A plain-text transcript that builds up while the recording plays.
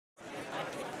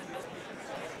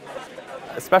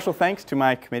A special thanks to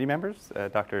my committee members,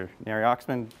 Dr. Neri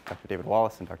Oxman, Dr. David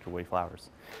Wallace, and Dr. Woodie Flowers.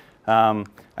 I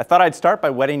thought I'd start by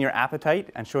whetting your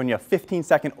appetite and showing you a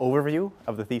 15-second overview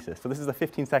of the thesis. So this is a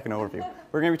 15-second overview.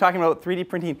 We're going to be talking about 3D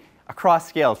printing across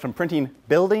scales, from printing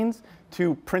buildings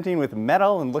to printing with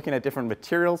metal and looking at different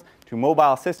materials, to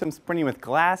mobile systems, printing with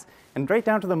glass, and right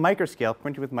down to the microscale,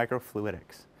 printing with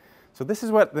microfluidics. So this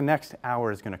is what the next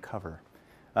hour is going to cover.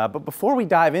 But before we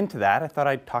dive into that, I thought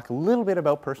I'd talk a little bit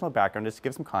about personal background, just to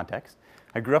give some context.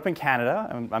 I grew up in Canada.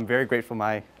 I'm very grateful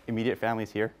my immediate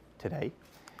family's here today.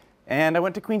 And I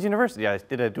went to Queen's University. I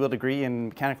did a dual degree in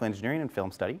mechanical engineering and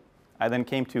film study. I then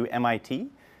came to MIT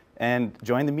and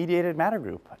joined the Mediated Matter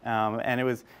group. And it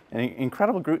was an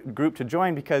incredible group to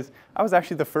join because I was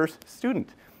actually the first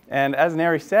student. And as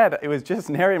Neri said, it was just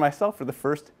Neri and myself for the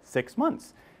first 6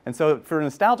 months. And so for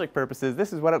nostalgic purposes,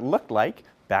 this is what it looked like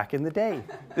back in the day.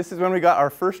 This is when we got our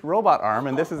first robot arm,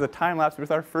 and this is a time lapse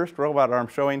with our first robot arm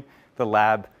showing the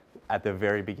lab at the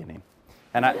very beginning.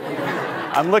 And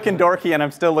I'm looking dorky, and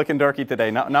I'm still looking dorky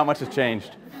today. Not much has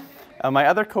changed. My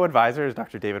other co-advisor is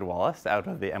Dr. David Wallace out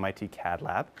of the MIT CAD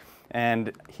lab,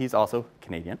 and he's also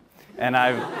Canadian. And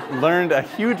I've learned a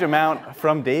huge amount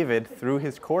from David through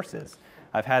his courses.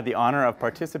 I've had the honor of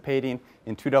participating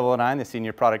in 2009, the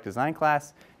senior product design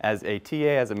class, as a TA,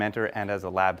 as a mentor, and as a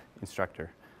lab instructor.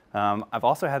 I've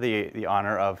also had the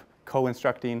honor of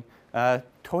co-instructing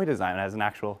toy design as an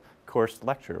actual course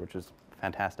lecture, which is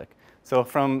fantastic. So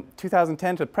from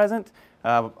 2010 to present,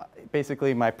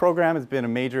 basically my program has been a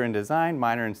major in design,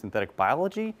 minor in synthetic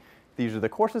biology. These are the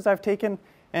courses I've taken,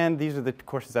 and these are the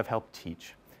courses I've helped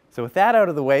teach. So with that out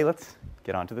of the way, let's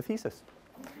get on to the thesis.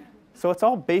 So it's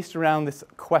all based around this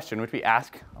question, which we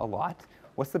ask a lot: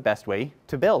 what's the best way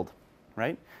to build,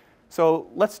 right? So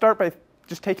let's start by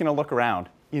just taking a look around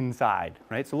inside,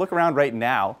 right? So look around right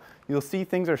now. You'll see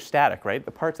things are static, right?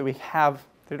 The parts that we have,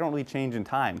 they don't really change in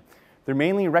time. They're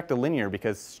mainly rectilinear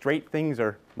because straight things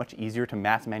are much easier to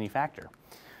mass manufacture.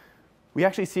 We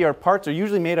actually see our parts are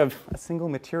usually made of a single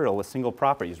material with single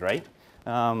properties, right?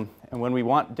 And when we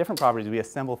want different properties, we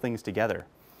assemble things together.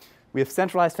 We have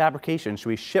centralized fabrication, so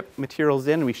we ship materials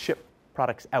in and we ship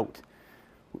products out.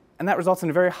 And that results in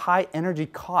a very high energy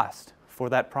cost for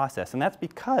that process. And that's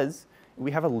because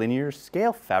we have a linear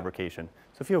scale fabrication.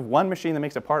 So if you have one machine that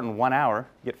makes a part in 1 hour,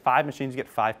 you get 5 machines, you get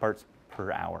 5 parts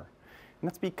per hour. And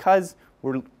that's because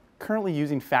we're currently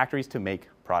using factories to make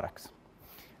products.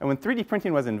 And when 3D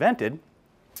printing was invented,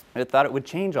 I thought it would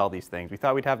change all these things. We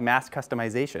thought we'd have mass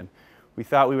customization. We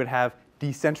thought we would have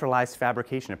decentralized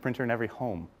fabrication, a printer in every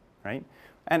home, right?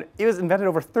 And it was invented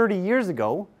over 30 years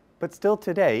ago, but still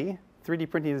today, 3D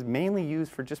printing is mainly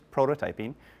used for just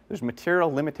prototyping. There's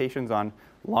material limitations on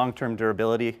long-term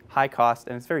durability, high cost,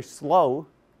 and it's very slow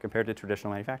compared to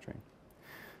traditional manufacturing.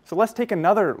 So let's take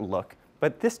another look,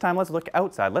 but this time let's look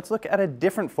outside. Let's look at a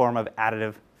different form of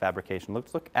additive fabrication.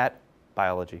 Let's look at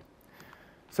biology.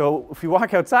 So if we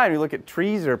walk outside and we look at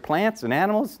trees or plants and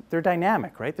animals, they're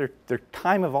dynamic, right? They're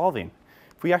time evolving.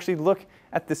 If we actually look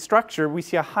at the structure, we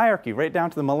see a hierarchy right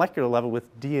down to the molecular level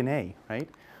with DNA, right?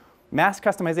 Mass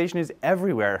customization is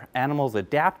everywhere. Animals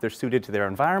adapt, they're suited to their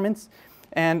environments,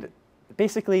 and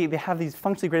basically they have these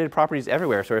functionally graded properties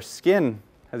everywhere. So our skin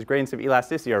has gradients of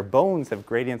elasticity, our bones have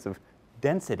gradients of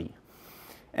density.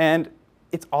 And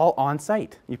it's all on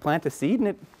site. You plant a seed and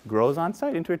it grows on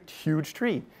site into a huge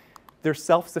tree. They're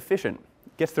self-sufficient,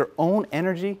 gets their own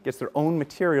energy, gets their own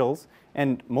materials,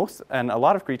 and a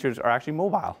lot of creatures are actually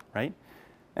mobile, right?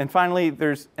 And finally,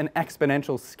 there's an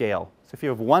exponential scale. So if you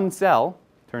have one cell,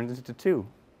 turns into 2,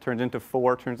 turns into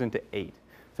 4, turns into 8.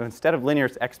 So instead of linear,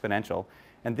 it's exponential.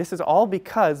 And this is all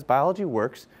because biology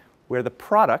works where the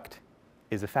product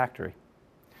is a factory.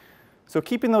 So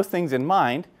keeping those things in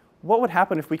mind, what would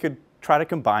happen if we could try to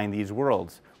combine these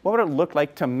worlds? What would it look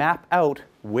like to map out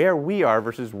where we are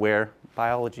versus where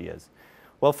biology is?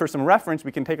 Well, for some reference,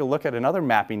 we can take a look at another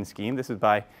mapping scheme. This is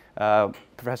by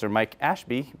Professor Mike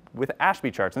Ashby with Ashby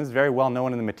charts. And this is very well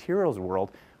known in the materials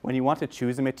world. When you want to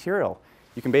choose a material,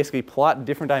 you can basically plot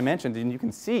different dimensions, and you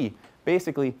can see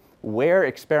basically where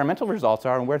experimental results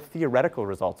are and where theoretical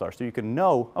results are. So you can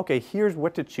know, okay, here's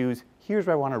what to choose, here's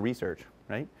where I want to research,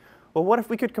 right? Well, what if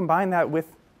we could combine that with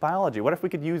biology? What if we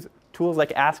could use tools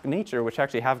like Ask Nature, which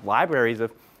actually have libraries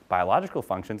of biological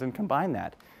functions, and combine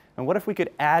that? And what if we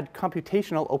could add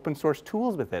computational open source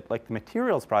tools with it, like the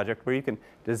Materials Project, where you can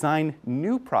design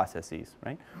new processes,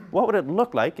 right? What would it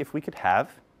look like if we could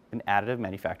have an additive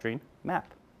manufacturing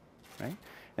map, right?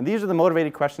 And these are the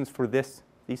motivated questions for this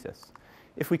thesis.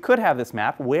 If we could have this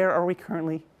map, where are we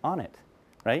currently on it,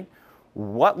 right?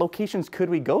 What locations could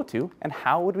we go to, and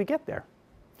how would we get there?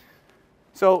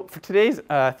 So for today's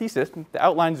thesis, the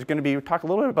outlines are going to be talk a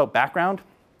little bit about background.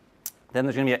 Then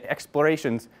there's going to be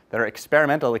explorations that are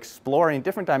experimental, exploring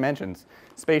different dimensions,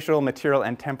 spatial, material,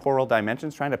 and temporal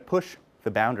dimensions, trying to push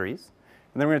the boundaries.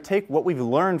 And then we're going to take what we've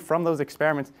learned from those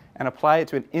experiments and apply it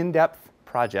to an in-depth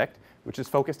project, which is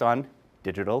focused on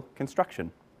digital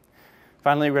construction.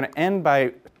 Finally, we're going to end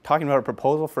by talking about a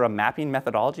proposal for a mapping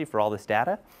methodology for all this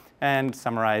data and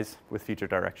summarize with future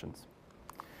directions.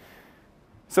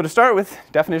 So to start with,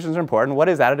 definitions are important. What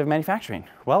is additive manufacturing?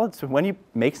 Well, it's when you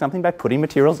make something by putting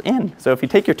materials in. So if you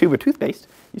take your tube of toothpaste,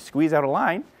 you squeeze out a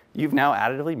line, you've now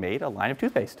additively made a line of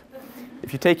toothpaste.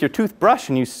 If you take your toothbrush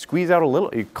and you squeeze out a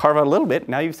little, you carve out a little bit,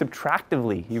 now you've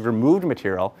removed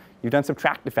material, you've done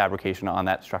subtractive fabrication on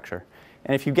that structure.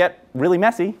 And if you get really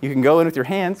messy, you can go in with your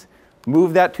hands,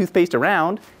 move that toothpaste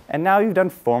around, and now you've done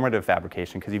formative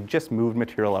fabrication because you've just moved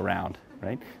material around,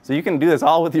 right? So you can do this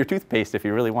all with your toothpaste if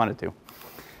you really wanted to.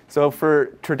 So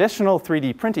for traditional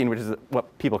 3D printing, which is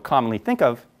what people commonly think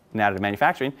of in additive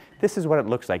manufacturing, this is what it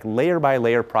looks like, layer by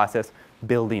layer process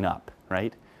building up,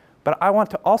 right? But I want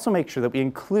to also make sure that we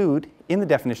include in the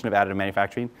definition of additive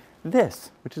manufacturing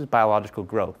this, which is biological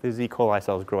growth. This is E. coli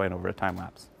cells growing over a time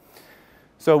lapse.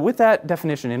 So with that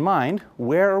definition in mind,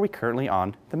 where are we currently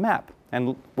on the map?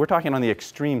 And we're talking on the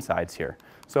extreme sides here.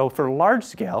 So for large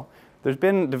scale, there's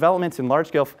been developments in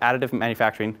large-scale additive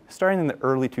manufacturing starting in the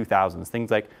early 2000s,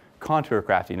 things like contour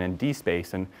crafting and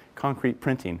D-space and concrete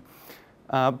printing.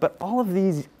 But all of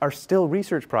these are still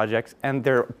research projects, and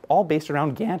they're all based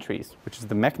around gantries, which is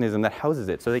the mechanism that houses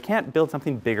it. So they can't build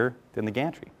something bigger than the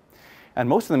gantry. And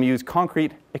most of them use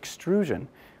concrete extrusion,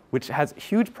 which has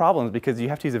huge problems because you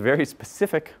have to use a very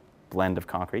specific blend of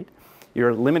concrete.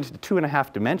 You're limited to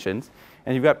 2.5 dimensions,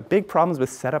 and you've got big problems with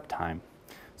setup time.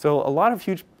 So a lot of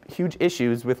huge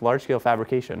issues with large-scale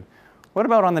fabrication. What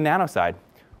about on the nano side?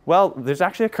 Well, there's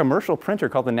actually a commercial printer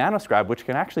called the NanoScribe, which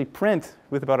can actually print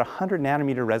with about 100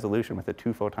 nanometer resolution with a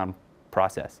 2-photon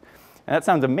process. And that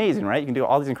sounds amazing, right? You can do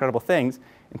all these incredible things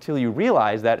until you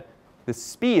realize that the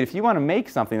speed, if you want to make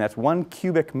something that's 1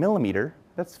 cubic millimeter,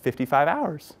 that's 55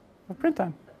 hours of print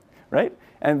time, right?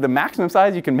 And the maximum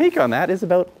size you can make on that is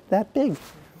about that big.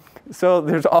 So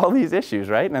there's all these issues,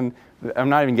 right? And I'm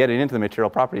not even getting into the material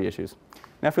property issues.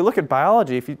 Now, if we look at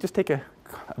biology, if you just take a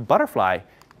butterfly,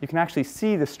 you can actually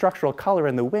see the structural color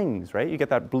in the wings, right? You get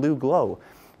that blue glow.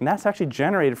 And that's actually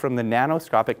generated from the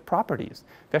nanoscopic properties.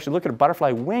 If you actually look at a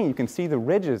butterfly wing, you can see the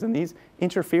ridges, and these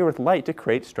interfere with light to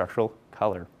create structural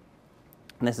color.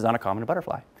 And this is on a common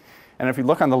butterfly. And if you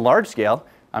look on the large scale,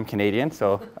 I'm Canadian,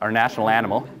 so our national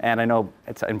animal, and I know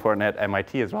it's important at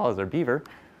MIT as well as our beaver.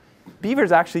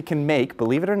 Beavers actually can make,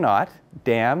 believe it or not,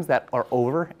 dams that are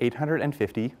over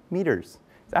 850 meters.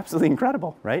 It's absolutely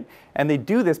incredible, right? And they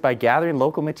do this by gathering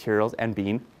local materials and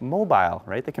being mobile,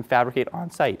 right? They can fabricate on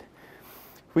site.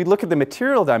 If we look at the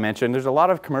material dimension, there's a lot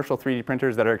of commercial 3D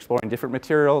printers that are exploring different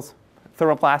materials,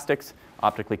 thermoplastics,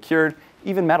 optically cured,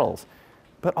 even metals.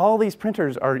 But all these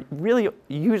printers are really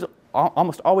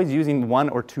almost always using 1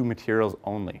 or 2 materials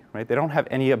only, right? They don't have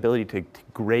any ability to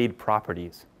grade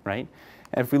properties, right?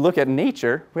 And if we look at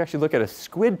nature, we actually look at a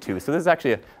squid tooth. So this is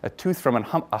actually a tooth from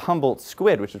a Humboldt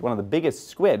squid, which is one of the biggest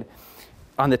squid.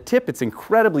 On the tip, it's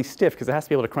incredibly stiff because it has to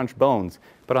be able to crunch bones.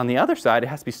 But on the other side, it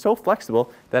has to be so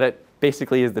flexible that it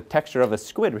basically is the texture of a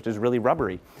squid, which is really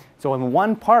rubbery. So on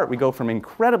one part, we go from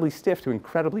incredibly stiff to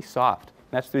incredibly soft.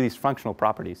 And that's through these functional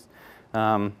properties.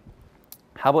 How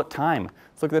about time?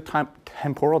 Let's look at the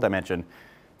temporal dimension.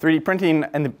 3D printing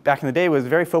back in the day was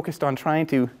very focused on trying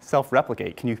to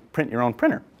self-replicate. Can you print your own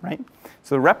printer, right?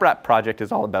 So the RepRap project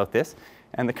is all about this.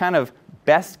 And the kind of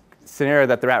best scenario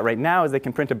that they're at right now is they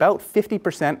can print about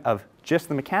 50% of just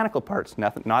the mechanical parts,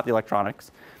 not the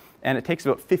electronics. And it takes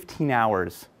about 15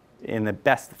 hours in the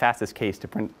fastest case to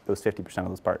print those 50% of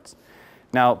those parts.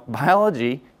 Now,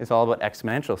 biology is all about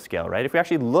exponential scale, right? If we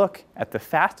actually look at the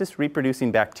fastest reproducing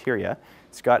bacteria,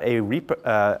 it's got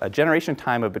a generation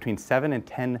time of between 7 and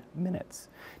 10 minutes.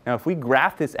 Now, if we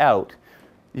graph this out,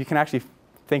 you can actually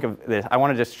think of this. I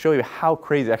want to just show you how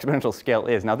crazy exponential scale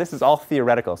is. Now, this is all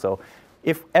theoretical. So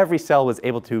if every cell was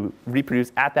able to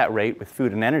reproduce at that rate with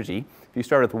food and energy, if you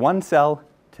start with 1 cell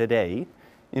today,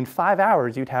 in 5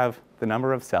 hours, you'd have the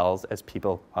number of cells as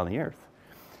people on the Earth.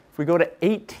 If we go to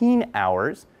 18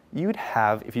 hours, you'd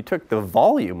have, if you took the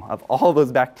volume of all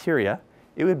those bacteria,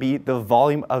 it would be the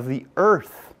volume of the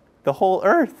Earth, the whole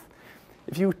Earth.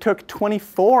 If you took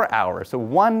 24 hours, so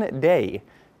 1 day,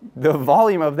 the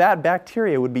volume of that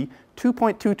bacteria would be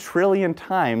 2.2 trillion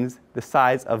times the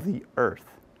size of the Earth,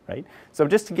 right? So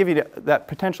just to give you that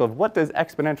potential of what does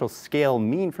exponential scale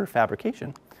mean for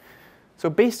fabrication. So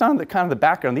based on the kind of the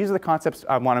background, these are the concepts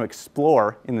I want to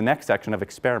explore in the next section of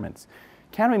experiments.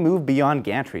 Can we move beyond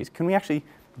gantries? Can we actually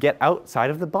get outside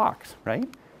of the box, right?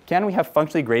 Can we have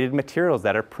functionally graded materials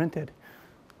that are printed?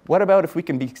 What about if we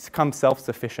can become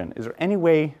self-sufficient? Is there any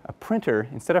way a printer,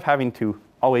 instead of having to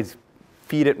always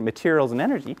feed it materials and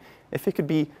energy, if it could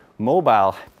be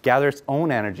mobile, gather its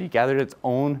own energy, gather its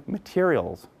own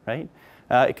materials, right?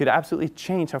 It could absolutely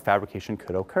change how fabrication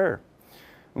could occur.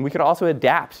 And we could also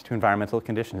adapt to environmental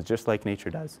conditions, just like nature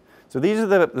does. So these are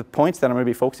the points that I'm going to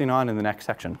be focusing on in the next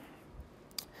section.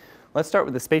 Let's start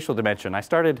with the spatial dimension. I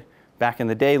started back in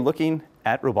the day looking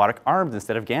at robotic arms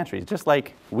instead of gantries. Just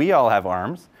like we all have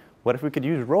arms, what if we could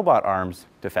use robot arms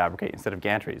to fabricate instead of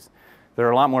gantries?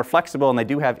 They're a lot more flexible, and they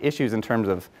do have issues in terms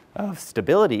of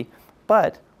stability,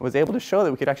 but was able to show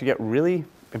that we could actually get really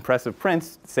impressive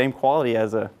prints, same quality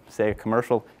as say a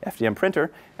commercial FDM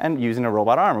printer, and using a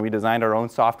robot arm. We designed our own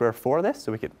software for this,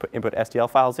 so we could input STL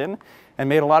files in, and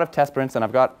made a lot of test prints. And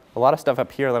I've got a lot of stuff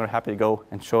up here that I'm happy to go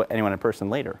and show anyone in person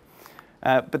later.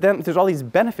 But then there's all these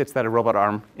benefits that a robot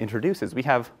arm introduces. We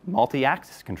have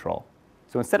multi-axis control.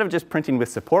 So instead of just printing with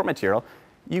support material,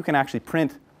 you can actually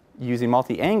print using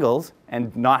multi-angles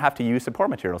and not have to use support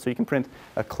material. So you can print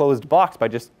a closed box by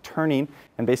just turning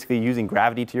and basically using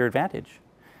gravity to your advantage.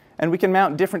 And we can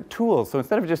mount different tools. So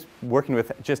instead of just working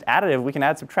with just additive, we can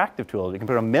add subtractive tools. We can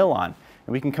put a mill on.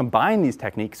 And we can combine these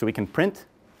techniques so we can print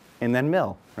and then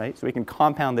mill, right? So we can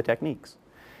compound the techniques.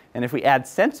 And if we add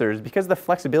sensors, because of the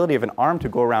flexibility of an arm to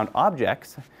go around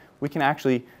objects, we can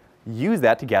actually use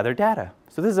that to gather data.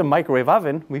 So this is a microwave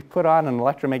oven. We've put on an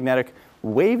electromagnetic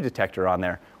wave detector on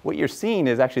there. What you're seeing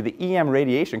is actually the EM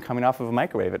radiation coming off of a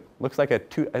microwave. It looks like a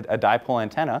dipole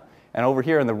antenna. And over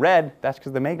here in the red, that's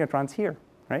because the magnetron's here,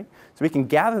 right? So we can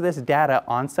gather this data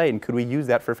on site, and could we use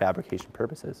that for fabrication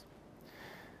purposes?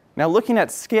 Now, looking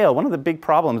at scale, one of the big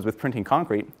problems with printing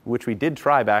concrete, which we did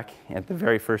try back at the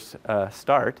very first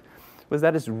start, was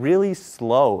that it's really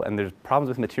slow, and there's problems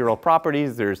with material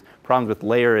properties, there's problems with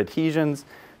layer adhesions.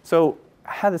 So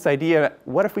I had this idea,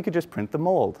 what if we could just print the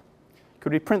mold?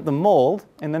 Could we print the mold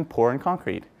and then pour in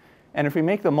concrete? And if we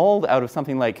make the mold out of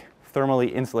something like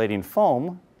thermally insulating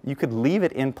foam, you could leave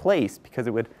it in place because it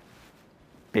would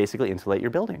basically insulate your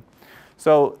building.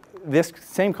 So this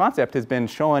same concept has been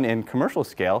shown in commercial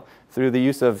scale through the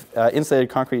use of insulated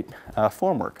concrete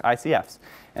formwork, ICFs.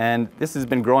 And this has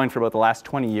been growing for about the last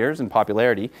 20 years in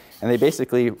popularity. And they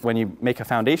basically, when you make a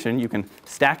foundation, you can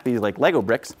stack these like Lego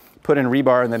bricks, put in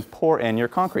rebar, and then pour in your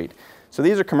concrete. So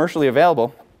these are commercially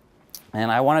available. And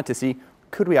I wanted to see,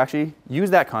 could we actually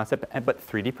use that concept but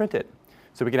 3D print it?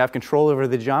 So we can have control over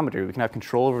the geometry. We can have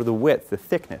control over the width, the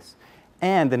thickness.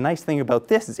 And the nice thing about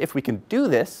this is if we can do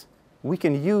this, we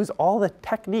can use all the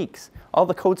techniques, all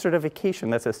the code certification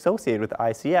that's associated with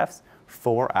ICFs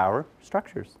for our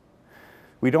structures.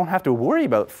 We don't have to worry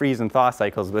about freeze and thaw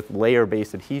cycles with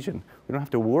layer-based adhesion. We don't have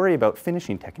to worry about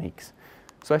finishing techniques.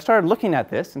 So I started looking at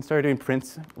this and started doing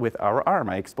prints with our arm.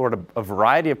 I explored a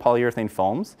variety of polyurethane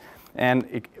foams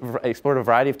and explored a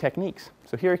variety of techniques.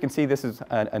 So here you can see this is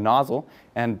a nozzle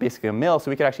and basically a mill,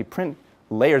 so we could actually print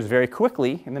layers very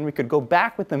quickly, and then we could go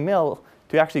back with the mill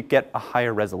to actually get a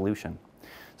higher resolution.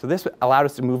 So this allowed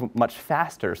us to move much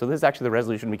faster. So this is actually the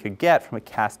resolution we could get from a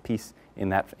cast piece in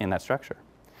that structure.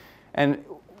 And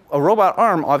a robot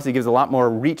arm obviously gives a lot more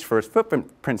reach for its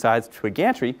footprint size to a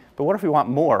gantry, but what if we want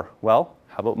more? Well,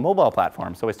 how about mobile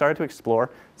platforms? So I started to explore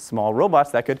small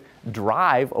robots that could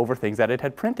drive over things that it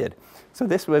had printed. So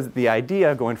this was the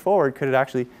idea going forward, could it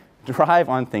actually drive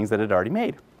on things that it had already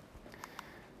made?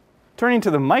 Turning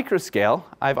to the micro scale,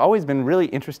 I've always been really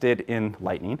interested in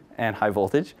lightning and high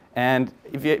voltage. And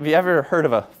if you ever heard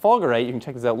of a fulgurite, you can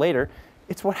check this out later.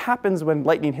 It's what happens when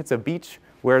lightning hits a beach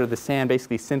where the sand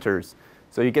basically sinters.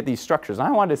 So you get these structures. And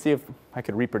I wanted to see if I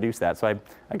could reproduce that. So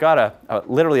I got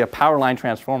literally a power line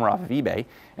transformer off of eBay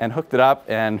and hooked it up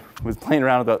and was playing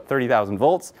around with about 30,000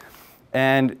 volts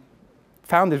and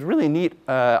found this really neat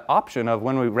option of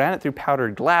when we ran it through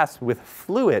powdered glass with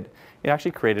fluid, it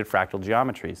actually created fractal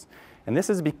geometries. And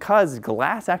this is because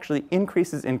glass actually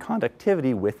increases in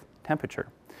conductivity with temperature.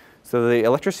 So the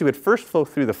electricity would first flow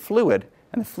through the fluid,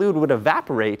 and the fluid would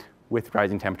evaporate with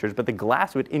rising temperatures, but the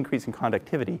glass would increase in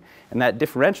conductivity. And that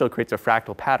differential creates a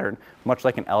fractal pattern, much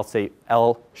like an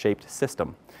L-shaped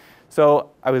system. So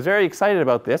I was very excited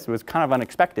about this. It was kind of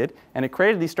unexpected. And it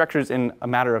created these structures in a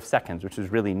matter of seconds, which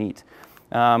is really neat.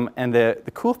 And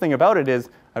the cool thing about it is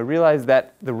I realized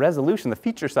that the resolution, the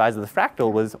feature size of the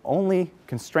fractal was only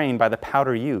constrained by the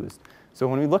powder used. So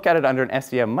when we look at it under an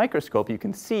SEM microscope, you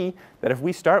can see that if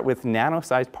we start with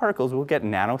nano-sized particles, we'll get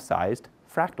nano-sized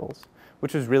fractals,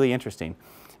 which is really interesting.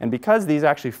 And because these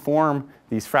actually form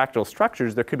these fractal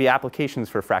structures, there could be applications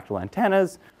for fractal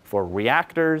antennas, for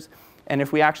reactors, and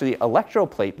if we actually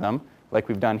electroplate them, like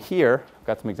we've done here, I've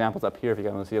got some examples up here if you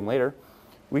guys want to see them later,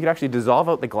 we could actually dissolve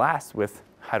out the glass with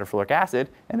hydrofluoric acid,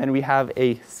 and then we have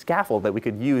a scaffold that we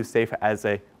could use, say, as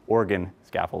an organ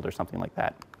scaffold or something like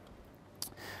that.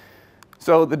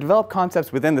 So the developed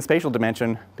concepts within the spatial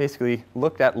dimension basically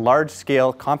looked at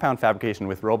large-scale compound fabrication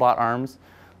with robot arms,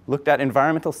 looked at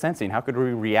environmental sensing, how could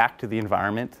we react to the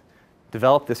environment,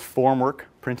 developed this formwork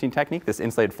printing technique, this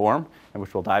insulated form,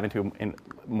 which we'll dive into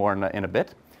more in a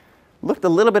bit, looked a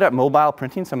little bit at mobile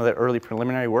printing, some of the early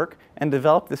preliminary work, and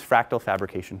developed this fractal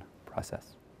fabrication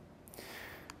process.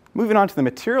 Moving on to the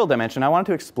material dimension, I wanted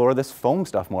to explore this foam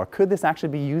stuff more. Could this actually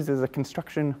be used as a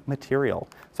construction material?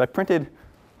 So I printed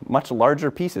much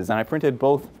larger pieces, and I printed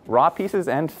both raw pieces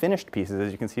and finished pieces,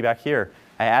 as you can see back here.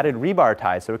 I added rebar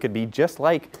ties so it could be just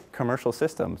like commercial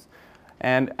systems.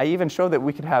 And I even showed that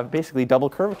we could have basically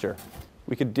double curvature.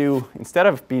 We could do, instead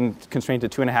of being constrained to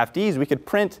 2.5Ds, we could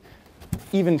print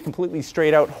even completely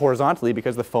straight out horizontally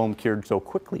because the foam cured so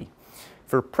quickly.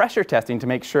 For pressure testing, to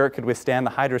make sure it could withstand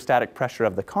the hydrostatic pressure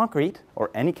of the concrete or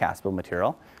any castable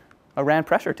material, I ran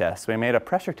pressure tests. So I made a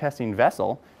pressure testing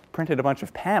vessel, printed a bunch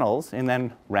of panels, and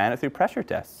then ran it through pressure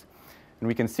tests. And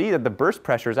we can see that the burst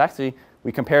pressure is actually,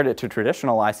 we compared it to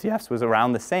traditional ICFs, was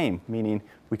around the same, meaning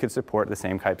we could support the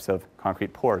same types of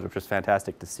concrete pours, which was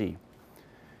fantastic to see.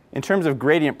 In terms of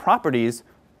gradient properties,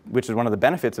 which is one of the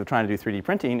benefits of trying to do 3D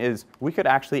printing, is we could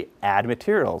actually add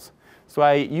materials. So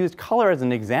I used color as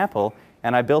an example,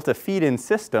 and I built a feed-in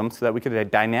system so that we could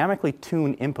dynamically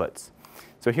tune inputs.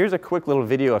 So here's a quick little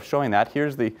video of showing that.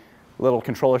 Here's the little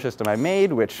controller system I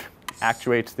made, which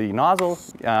actuates the nozzle.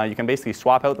 You can basically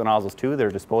swap out the nozzles too. They're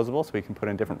disposable, so we can put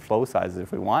in different flow sizes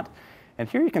if we want. And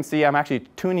here you can see I'm actually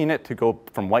tuning it to go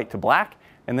from white to black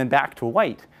and then back to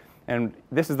white. And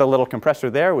this is the little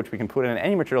compressor there, which we can put in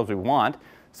any materials we want.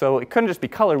 So it couldn't just be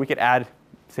color. We could add,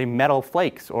 say, metal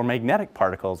flakes or magnetic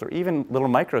particles or even little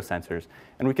microsensors.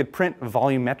 And we could print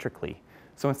volumetrically.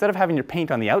 So instead of having your paint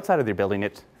on the outside of your building,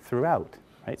 it's throughout.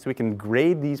 Right? So we can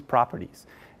grade these properties.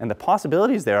 And the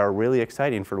possibilities there are really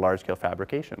exciting for large-scale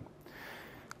fabrication.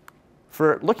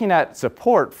 For looking at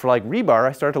support for like rebar,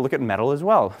 I started to look at metal as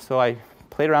well. So I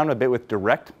played around a bit with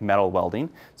direct metal welding.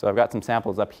 So I've got some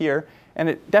samples up here. And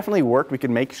it definitely worked. We could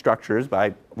make structures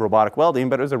by robotic welding,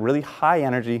 but it was a really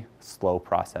high-energy, slow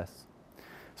process.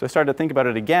 So I started to think about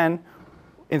it again.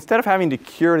 Instead of having to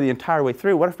cure the entire way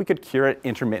through, what if we could cure at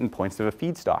intermittent points of a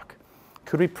feedstock?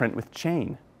 Could we print with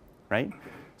chain, right?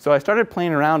 So I started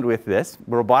playing around with this,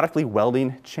 robotically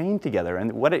welding chain together.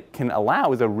 And what it can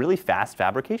allow is a really fast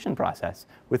fabrication process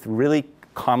with really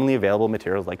commonly available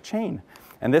materials like chain.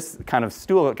 And this kind of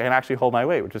stool can actually hold my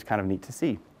weight, which is kind of neat to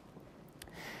see.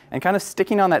 And kind of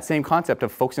sticking on that same concept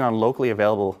of focusing on locally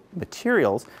available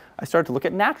materials, I started to look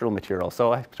at natural materials.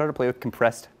 So I started to play with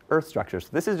compressed earth structures. So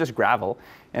this is just gravel.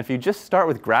 And if you just start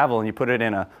with gravel and you put it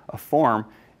in a form,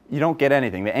 you don't get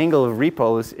anything. The angle of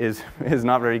repose is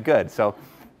not very good.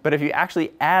 But if you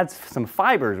actually add some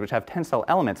fibers, which have tensile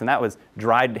elements, and that was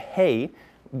dried hay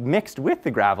mixed with the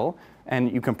gravel,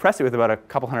 and you compress it with about a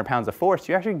couple hundred pounds of force,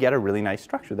 you actually get a really nice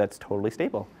structure that's totally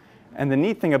stable. And the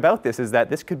neat thing about this is that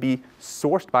this could be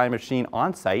sourced by a machine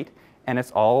on site, and it's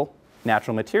all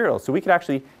natural materials. So we could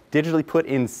actually digitally put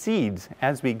in seeds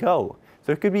as we go.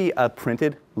 So it could be a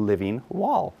printed living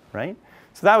wall, right?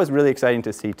 So that was really exciting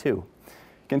to see too.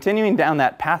 Continuing down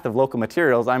that path of local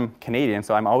materials, I'm Canadian,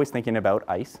 so I'm always thinking about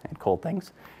ice and cold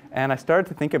things. And I started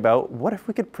to think about, what if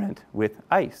we could print with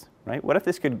ice, right? What if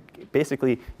this could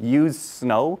basically use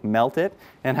snow, melt it,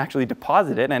 and actually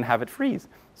deposit it and have it freeze?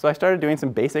 So I started doing some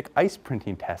basic ice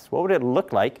printing tests. What would it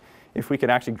look like if we could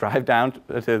actually drive down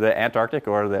to the Antarctic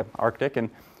or the Arctic and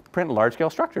print large-scale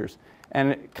structures?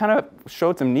 And it kind of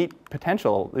showed some neat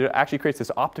potential. It actually creates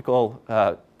this optical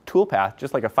toolpath,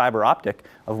 just like a fiber optic,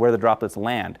 of where the droplets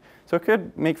land. So it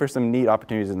could make for some neat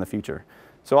opportunities in the future.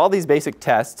 So all these basic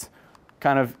tests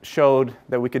kind of showed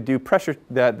that we could do pressure,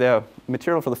 that the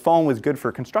material for the foam was good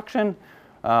for construction.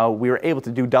 We were able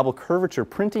to do double curvature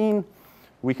printing.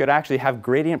 We could actually have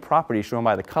gradient properties shown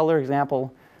by the color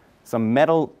example, some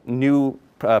metal new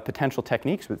potential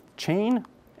techniques with chain,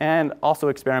 and also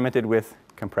experimented with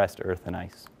compressed earth and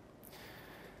ice.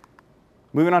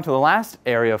 Moving on to the last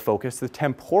area of focus, the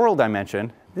temporal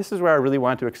dimension. This is where I really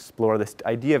wanted to explore this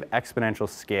idea of exponential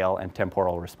scale and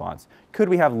temporal response. Could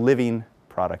we have living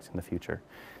products in the future?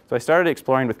 So I started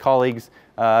exploring with colleagues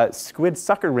squid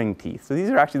sucker ring teeth. So these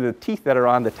are actually the teeth that are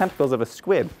on the tentacles of a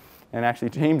squid. And actually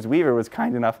James Weaver was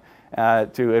kind enough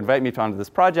to invite me onto this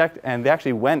project, and they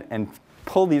actually went and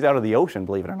pulled these out of the ocean,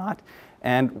 believe it or not.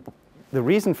 And the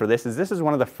reason for this is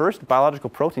one of the first biological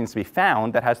proteins to be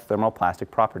found that has thermoplastic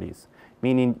properties,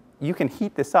 meaning you can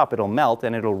heat this up, it'll melt,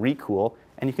 and it'll recool,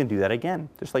 and you can do that again,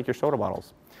 just like your soda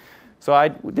bottles. So I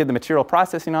did the material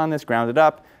processing on this, ground it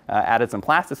up, added some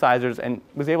plasticizers, and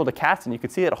was able to cast it. And you can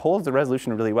see it holds the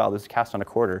resolution really well. This is cast on a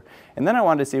quarter. And then I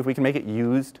wanted to see if we can make it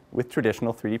used with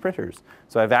traditional 3D printers.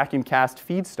 So I vacuum cast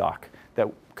feedstock that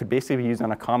could basically be used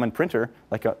on a common printer,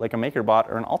 like a MakerBot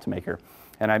or an Ultimaker.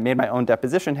 And I made my own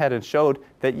deposition head and showed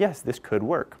that, yes, this could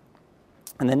work.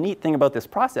 And the neat thing about this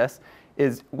process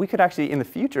is we could actually, in the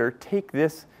future, take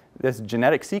this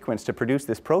genetic sequence to produce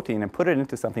this protein and put it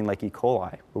into something like E.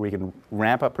 coli, where we can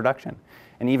ramp up production.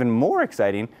 And even more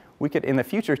exciting, we could, in the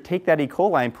future, take that E.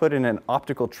 coli and put in an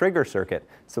optical trigger circuit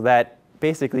so that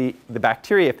basically the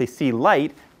bacteria, if they see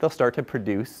light, they'll start to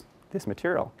produce this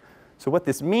material. So what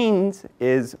this means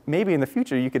is maybe in the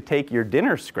future you could take your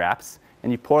dinner scraps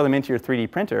and you pour them into your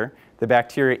 3D printer, the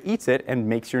bacteria eats it and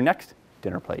makes your next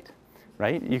dinner plate,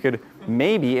 right? You could,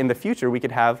 maybe in the future we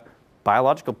could have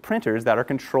biological printers that are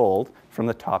controlled from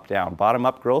the top down.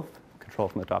 Bottom-up growth,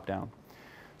 controlled from the top down.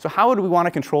 So how would we want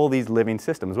to control these living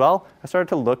systems? Well, I started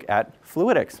to look at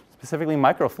fluidics, specifically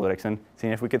microfluidics, and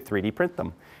seeing if we could 3D print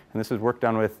them. And this was work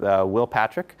done with Will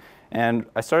Patrick. And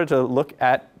I started to look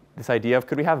at this idea of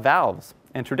could we have valves?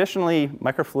 And traditionally,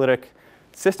 microfluidic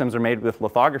systems are made with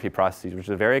lithography processes, which is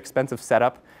a very expensive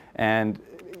setup, and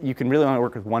you can really only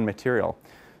work with one material.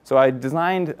 So I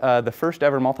designed the first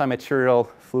ever multi-material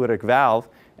fluidic valve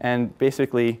and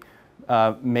basically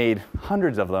made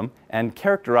hundreds of them and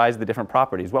characterized the different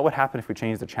properties. What would happen if we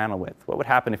changed the channel width? What would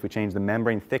happen if we changed the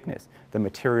membrane thickness, the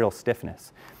material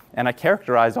stiffness? And I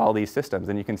characterized all these systems,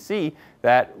 and you can see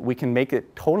that we can make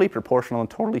it totally proportional and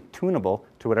totally tunable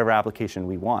to whatever application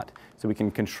we want. So we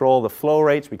can control the flow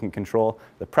rates, we can control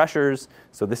the pressures.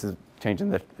 So this is changing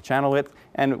the channel width.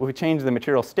 And if we change the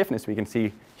material stiffness, we can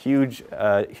see huge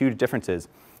differences.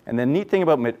 And the neat thing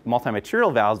about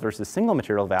multi-material valves versus single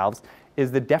material valves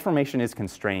is the deformation is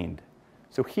constrained.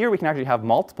 So here we can actually have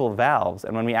multiple valves,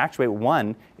 and when we actuate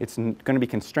one, it's going to be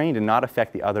constrained and not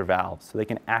affect the other valves, so they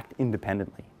can act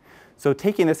independently. So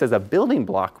taking this as a building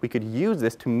block, we could use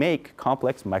this to make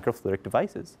complex microfluidic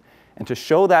devices. And to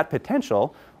show that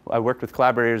potential, I worked with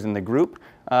collaborators in the group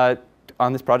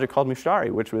on this project called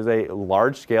Mushari, which was a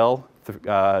large-scale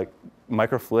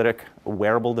microfluidic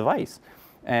wearable device.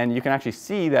 And you can actually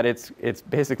see that it's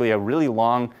basically a really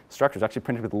long structure. It's actually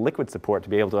printed with liquid support to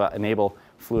be able to enable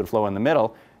fluid flow in the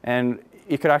middle. And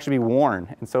it could actually be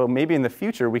worn. And so maybe in the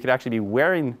future, we could actually be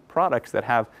wearing products that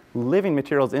have living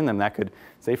materials in them that could,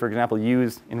 say, for example,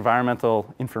 use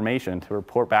environmental information to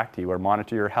report back to you or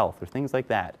monitor your health or things like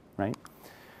that, right?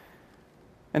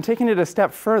 And taking it a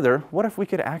step further, what if we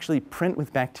could actually print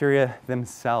with bacteria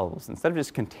themselves? Instead of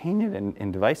just containing it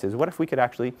in devices, what if we could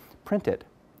actually print it?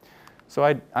 So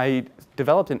I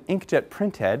developed an inkjet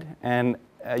printhead and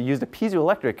used a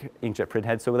piezoelectric inkjet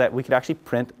printhead so that we could actually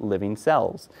print living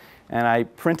cells. And I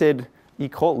printed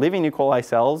living E. coli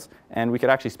cells, and we could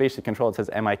actually spatially control. It says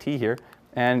MIT here.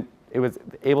 And it was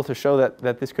able to show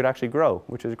that this could actually grow,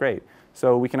 which is great.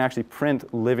 So we can actually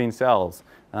print living cells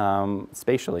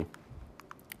spatially.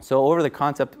 So the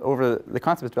concept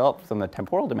developed from the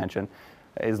temporal dimension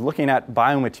is looking at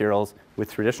biomaterials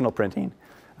with traditional printing,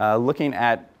 looking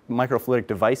at microfluidic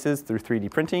devices through 3D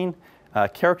printing,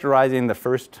 characterizing the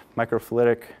first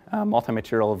microfluidic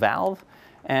multi-material valve,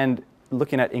 and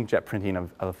looking at inkjet printing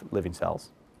of living cells.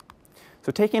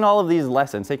 So taking all of these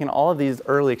lessons, taking all of these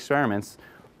early experiments,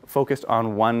 focused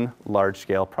on one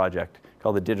large-scale project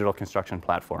called the Digital Construction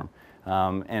Platform.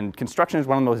 And construction is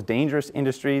one of the most dangerous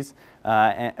industries.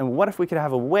 And what if we could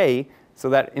have a way so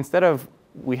that instead of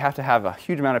we have to have a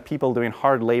huge amount of people doing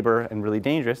hard labor and really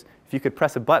dangerous, if you could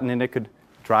press a button and it could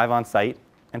drive on site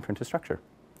and print a structure.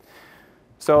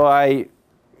 So I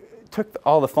took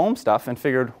all the foam stuff and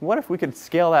figured, what if we could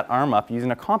scale that arm up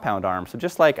using a compound arm? So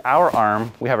just like our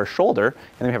arm, we have our shoulder,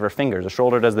 and then we have our fingers. The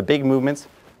shoulder does the big movements,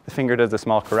 the finger does the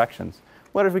small corrections.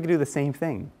 What if we could do the same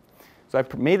thing? So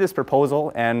I made this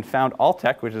proposal and found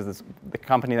Altec, which is the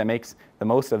company that makes the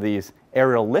most of these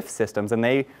aerial lift systems, and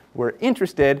they were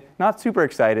interested, not super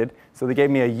excited, so they gave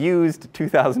me a used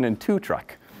 2002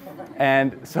 truck.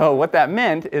 And so what that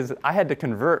meant is I had to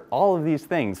convert all of these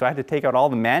things. So I had to take out all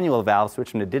the manual valves,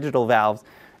 switch them to digital valves,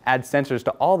 add sensors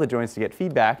to all the joints to get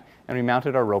feedback, and we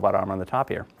mounted our robot arm on the top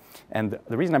here. And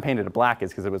the reason I painted it black is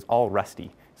because it was all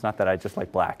rusty. It's not that I just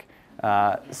like black.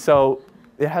 So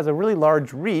it has a really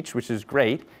large reach, which is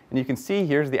great. And you can see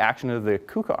here's the action of the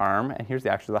KUKA arm, and here's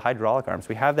the action of the hydraulic arm. So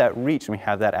we have that reach, and we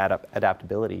have that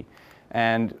adaptability.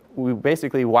 And we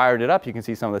basically wired it up. You can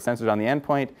see some of the sensors on the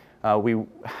endpoint. We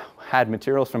had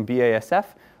materials from BASF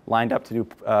lined up to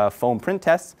do foam print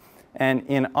tests. And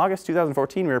in August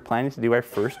 2014, we were planning to do our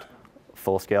first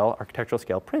full-scale architectural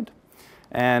scale print.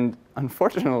 And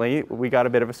unfortunately, we got a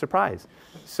bit of a surprise.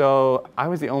 So I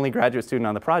was the only graduate student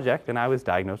on the project, and I was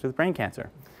diagnosed with brain cancer.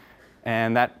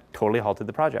 And that totally halted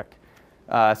the project.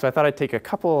 So I thought I'd take a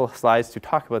couple slides to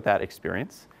talk about that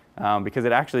experience, because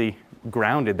it actually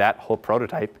grounded that whole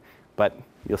prototype. But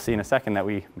you'll see in a second that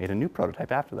we made a new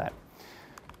prototype after that.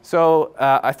 So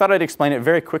I thought I'd explain it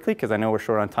very quickly, because I know we're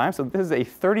short on time. So this is a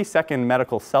 30-second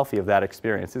medical selfie of that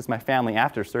experience. This is my family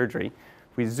after surgery.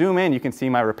 If we zoom in, you can see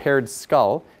my repaired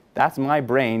skull. That's my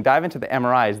brain. Dive into the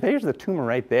MRIs. There's the tumor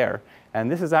right there.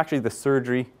 And this is actually the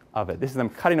surgery of it. This is them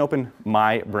cutting open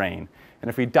my brain. And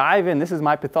if we dive in, this is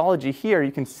my pathology here.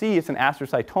 You can see it's an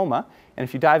astrocytoma. And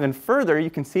if you dive in further, you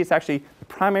can see it's actually the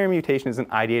primary mutation is an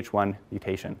IDH1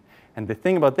 mutation. And the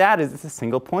thing about that is it's a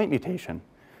single point mutation.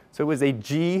 So it was a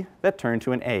G that turned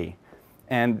to an A.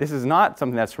 And this is not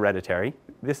something that's hereditary.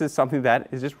 This is something that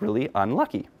is just really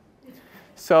unlucky.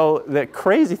 So the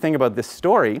crazy thing about this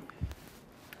story,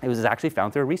 it was actually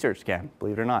found through a research scan,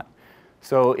 believe it or not.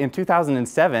 So in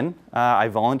 2007, I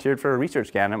volunteered for a research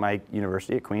scan at my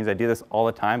university at Queen's. I do this all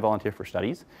the time, volunteer for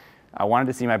studies. I wanted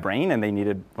to see my brain, and they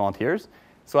needed volunteers.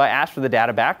 So I asked for the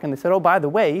data back, and they said, oh, by the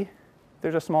way,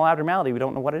 there's a small abnormality. We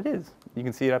don't know what it is. You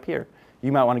can see it up here.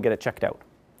 You might want to get it checked out.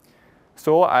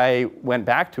 So I went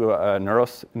back to a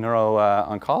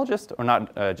neuro-oncologist, or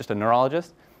not just a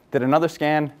neurologist, did another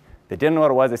scan. They didn't know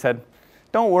what it was. They said,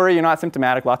 don't worry, you're not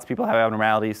symptomatic. Lots of people have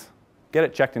abnormalities. Get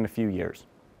it checked in a few years.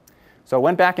 So I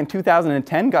went back in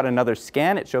 2010, got another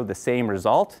scan. It showed the same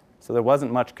result, so there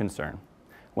wasn't much concern.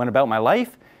 Went about my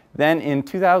life. Then in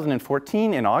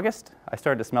 2014, in August, I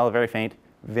started to smell a very faint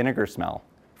vinegar smell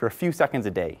for a few seconds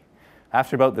a day.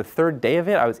 After about the third day of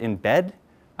it, I was in bed.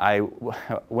 I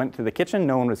went to the kitchen.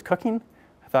 No one was cooking.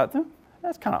 I thought,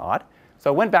 that's kind of odd.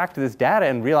 So I went back to this data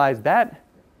and realized that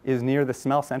is near the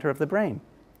smell center of the brain.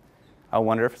 I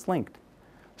wonder if it's linked.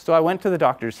 So I went to the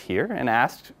doctors here and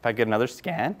asked if I could get another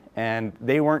scan. And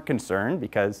they weren't concerned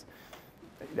because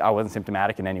I wasn't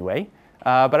symptomatic in any way.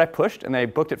 But I pushed, and they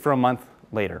booked it for a month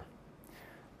later.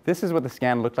 This is what the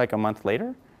scan looked like a month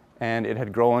later. And it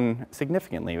had grown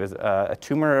significantly. It was a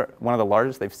tumor, one of the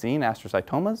largest they've seen,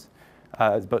 astrocytomas.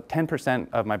 It's about 10%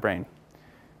 of my brain.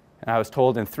 And I was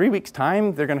told in 3 weeks'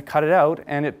 time, they're going to cut it out.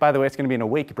 And by the way, it's going to be an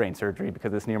awake brain surgery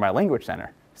because it's near my language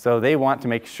center. So they want to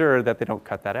make sure that they don't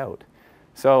cut that out.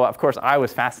 So, of course, I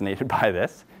was fascinated by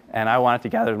this. And I wanted to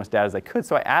gather as much data as I could.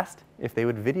 So I asked if they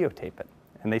would videotape it.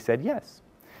 And they said yes.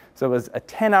 So it was a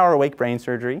 10-hour awake brain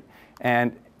surgery.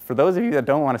 And for those of you that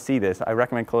don't want to see this, I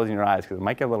recommend closing your eyes because it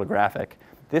might get a little graphic.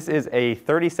 This is a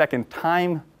 30-second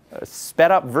time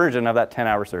sped up version of that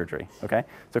 10-hour surgery. Okay?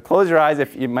 So close your eyes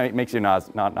if it makes you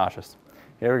not nauseous.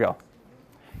 Here we go.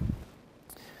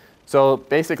 So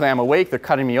basically, I'm awake. They're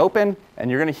cutting me open. And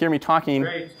you're going to hear me talking.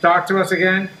 Great. Talk to us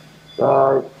again.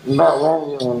 Not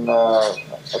Wendy in a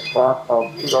class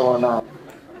of 2009.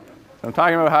 I'm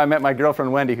talking about how I met my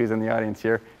girlfriend Wendy, who's in the audience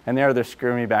here. And they're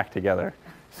screwing me back together.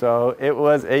 So it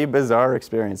was a bizarre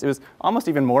experience. It was almost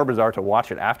even more bizarre to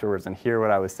watch it afterwards and hear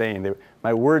what I was saying.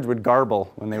 My words would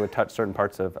garble when they would touch certain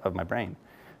parts of my brain.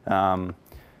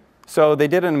 So they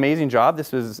did an amazing job.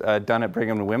 This was done at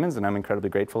Brigham and Women's, and I'm incredibly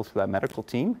grateful to that medical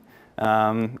team.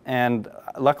 And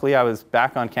luckily, I was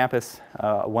back on campus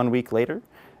 1 week later.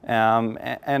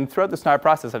 And throughout this entire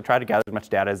process, I've tried to gather as much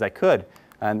data as I could.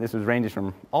 And this was ranging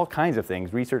from all kinds of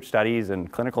things, research studies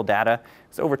and clinical data.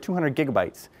 It's over 200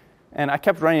 gigabytes. And I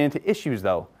kept running into issues,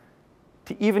 though.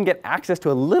 To even get access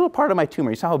to a little part of my tumor,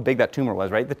 you saw how big that tumor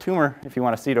was, right? The tumor, if you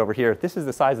want to see it over here, this is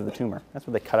the size of the tumor. That's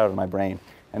what they cut out of my brain.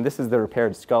 And this is the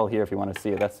repaired skull here, if you want to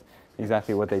see it. That's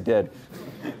exactly what they did.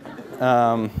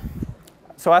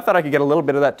 So I thought I could get a little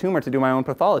bit of that tumor to do my own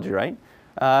pathology, right?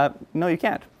 No, you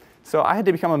can't. So I had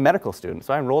to become a medical student.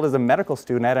 So I enrolled as a medical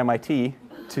student at MIT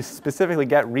to specifically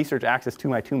get research access to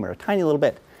my tumor, a tiny little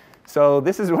bit. So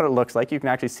this is what it looks like. You can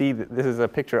actually see that this is a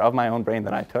picture of my own brain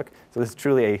that I took. So this is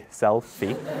truly a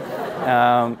selfie.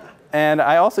 And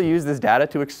I also use this data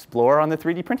to explore on the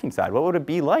 3D printing side. What would it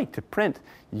be like to print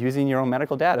using your own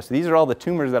medical data? So these are all the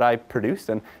tumors that I produced.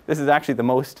 And this is actually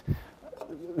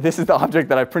this is the object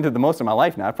that I've printed the most in my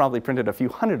life now. I've probably printed a few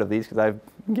hundred of these because I've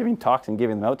been giving talks and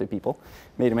giving them out to people.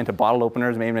 Made them into bottle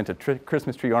openers, made them into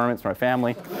Christmas tree ornaments for my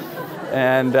family.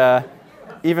 And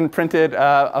even printed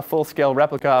a full-scale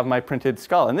replica of my printed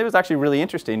skull. And it was actually really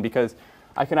interesting because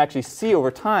I can actually see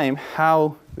over time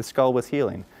how the skull was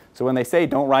healing. So when they say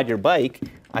don't ride your bike,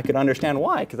 I could understand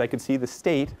why, because I could see the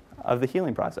state of the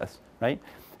healing process, right?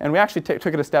 And we actually took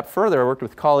it a step further. I worked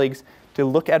with colleagues to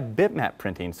look at bitmap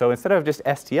printing. So instead of just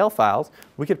STL files,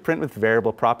 we could print with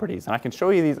variable properties. And I can show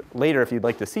you these later if you'd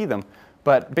like to see them.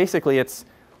 But basically,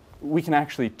 we can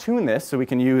actually tune this so we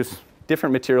can use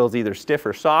different materials, either stiff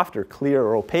or soft or clear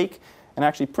or opaque, and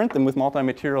actually print them with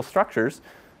multi-material structures.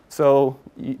 So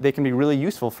they can be really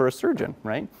useful for a surgeon,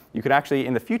 right? You could actually,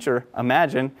 in the future,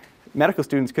 imagine medical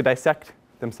students could dissect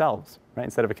themselves, right,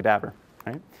 instead of a cadaver,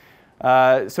 right?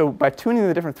 So by tuning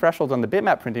the different thresholds on the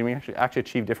bitmap printing, we actually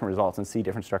achieve different results and see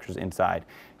different structures inside.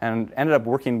 And ended up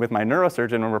working with my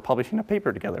neurosurgeon, and we're publishing a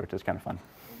paper together, which is kind of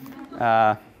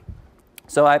fun.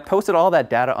 So I posted all that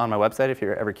data on my website if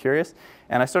you're ever curious.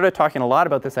 And I started talking a lot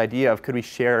about this idea of could we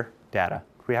share data?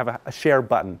 Could we have a share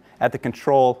button at the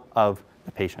control of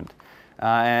the patient?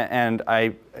 And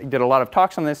I did a lot of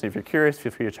talks on this. And if you're curious,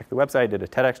 feel free to check the website. I did a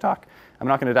TEDx talk. I'm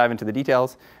not going to dive into the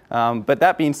details. But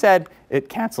that being said, it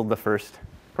canceled the first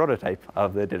prototype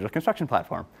of the digital construction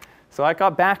platform. So I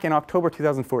got back in October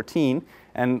 2014.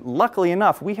 And luckily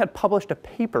enough, we had published a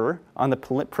paper on the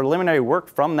preliminary work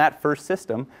from that first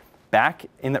system back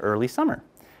in the early summer.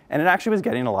 And it actually was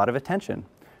getting a lot of attention.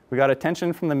 We got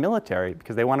attention from the military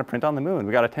because they want to print on the moon.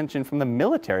 We got attention from the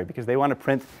military because they want to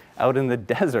print out in the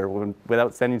desert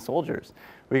without sending soldiers.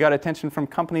 We got attention from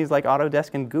companies like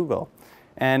Autodesk and Google.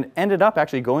 And ended up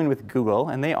actually going with Google,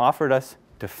 and they offered us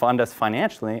to fund us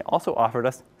financially, also offered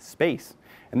us space.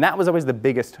 And that was always the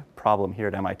biggest problem here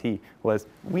at MIT, was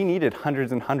we needed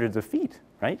hundreds and hundreds of feet,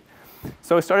 right?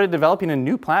 So we started developing a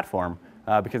new platform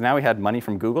because now we had money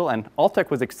from Google, and Altec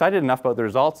was excited enough about the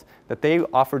results that they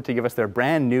offered to give us their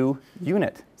brand new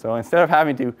unit. So instead of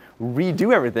having to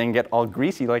redo everything, get all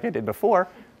greasy like I did before,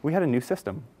 we had a new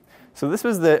system. So this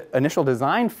was the initial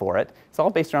design for it. It's all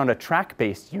based around a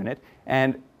track-based unit.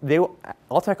 And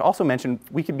Altec also mentioned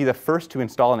we could be the first to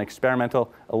install an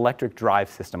experimental electric drive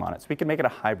system on it. So we could make it a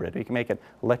hybrid. We could make it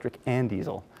electric and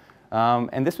diesel.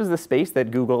 And this was the space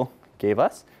that Google gave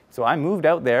us. So I moved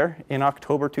out there in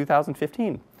October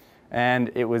 2015.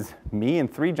 And it was me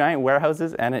and 3 giant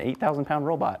warehouses and an 8,000-pound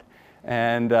robot.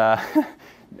 And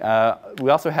we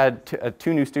also had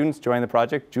 2 new students join the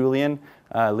project. Julian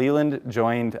Leland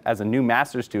joined as a new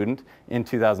master's student in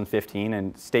 2015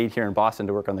 and stayed here in Boston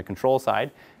to work on the control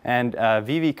side. And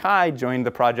Vivi Kai joined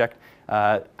the project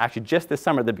actually just this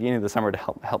summer, at the beginning of the summer, to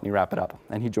help me wrap it up.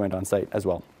 And he joined on site as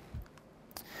well.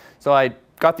 So I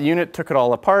got the unit, took it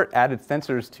all apart, added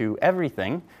sensors to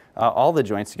everything, all the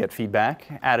joints to get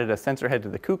feedback, added a sensor head to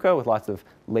the KUKA with lots of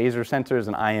laser sensors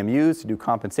and IMUs to do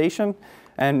compensation,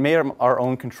 and made our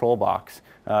own control box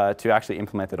to actually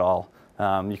implement it all.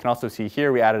 You can also see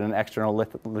here we added an external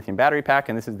lithium battery pack,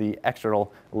 and this is the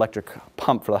external electric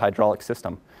pump for the hydraulic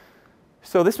system.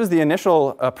 So this was the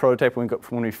initial prototype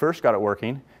when we first got it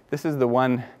working. This is the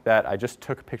one that I just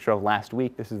took a picture of last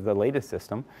week. This is the latest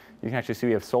system. You can actually see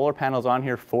we have solar panels on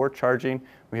here for charging.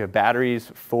 We have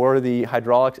batteries for the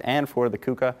hydraulics and for the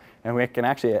KUKA. And we can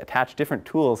actually attach different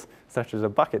tools, such as a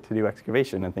bucket to do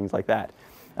excavation and things like that.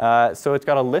 So it's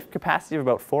got a lift capacity of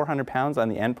about 400 pounds on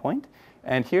the end point.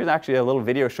 And here's actually a little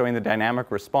video showing the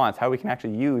dynamic response, how we can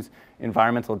actually use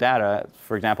environmental data,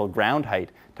 for example, ground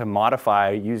height, to modify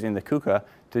using the KUKA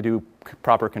to do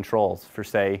proper controls for,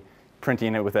 say,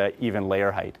 printing it with an even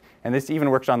layer height. And this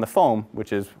even works on the foam,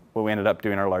 which is what we ended up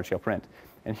doing our large-scale print.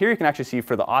 And here you can actually see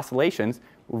for the oscillations,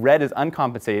 red is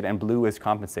uncompensated and blue is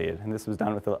compensated. And this was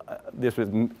done with this was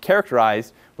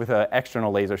characterized with an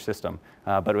external laser system.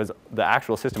 But the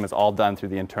actual system is all done through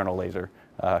the internal laser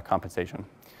compensation.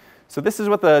 So this is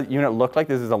what the unit looked like.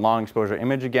 This is a long exposure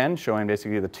image again, showing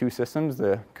basically the 2 systems,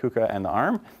 the KUKA and the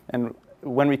ARM. And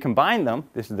when we combine them,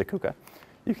 this is the KUKA,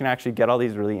 you can actually get all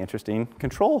these really interesting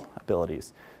control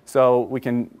abilities. So we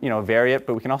can vary it,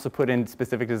 but we can also put in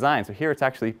specific designs. So here it's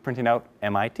actually printing out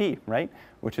MIT, right?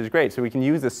 Which is great. So we can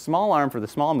use the small arm for the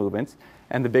small movements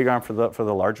and the big arm for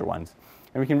the larger ones.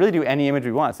 And we can really do any image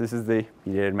we want. So this is the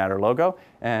Mediated Matter logo.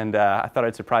 And I thought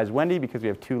I'd surprise Wendy because we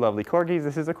have 2 lovely corgis.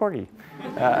 This is a corgi.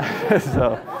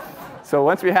 So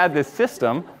once we had this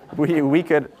system, we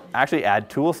could actually add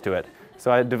tools to it.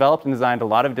 So I developed and designed a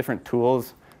lot of different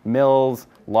tools, mills,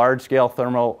 large-scale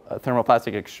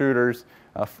thermoplastic extruders,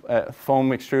 foam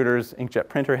extruders, inkjet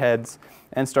printer heads,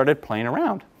 and started playing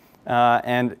around.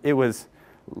 And it was,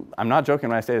 I'm not joking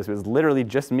when I say this, it was literally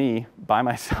just me by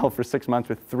myself for 6 months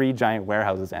with 3 giant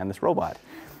warehouses and this robot,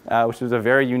 which was a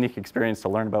very unique experience to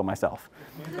learn about myself.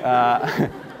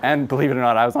 And believe it or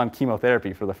not, I was on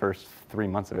chemotherapy for the first 3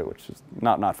 months of it, which is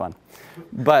not fun.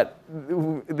 But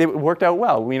it worked out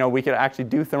well. We could actually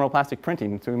do thermoplastic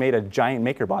printing. So we made a giant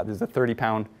MakerBot. There's a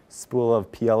 30-pound spool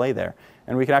of PLA there.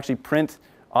 And we could actually print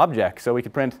objects. So we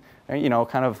could print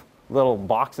kind of little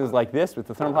boxes like this with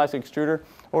the thermoplastic extruder,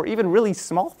 or even really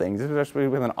small things. This is actually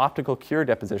with an optical cure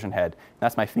deposition head.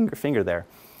 That's my finger there.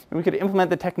 And we could implement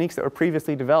the techniques that were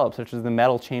previously developed, such as the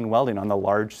metal chain welding on the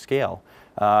large scale.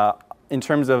 In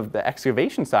terms of the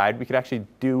excavation side, we could actually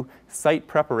do site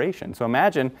preparation. So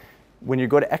imagine when you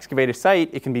go to excavate a site,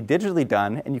 it can be digitally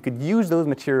done, and you could use those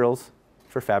materials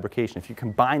for fabrication if you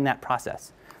combine that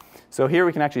process. So here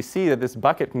we can actually see that this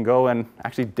bucket can go and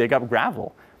actually dig up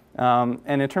gravel.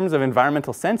 And in terms of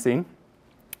environmental sensing,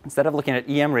 instead of looking at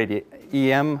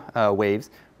EM waves,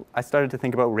 I started to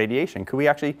think about radiation. Could we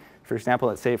actually, for example,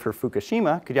 let's say for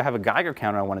Fukushima, could you have a Geiger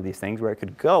counter on one of these things where it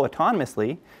could go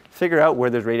autonomously, figure out where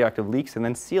there's radioactive leaks, and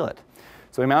then seal it?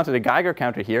 So we mounted a Geiger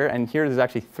counter here, and here there's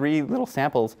actually 3 little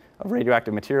samples of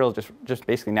radioactive materials, just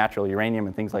basically natural uranium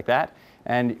and things like that.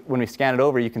 And when we scan it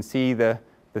over, you can see the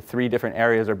 3 different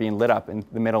areas are being lit up, and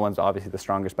the middle one's obviously the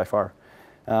strongest by far.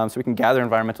 So we can gather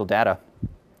environmental data.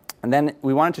 And then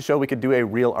we wanted to show we could do a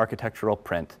real architectural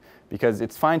print, because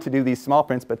it's fine to do these small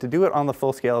prints, but to do it on the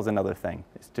full scale is another thing.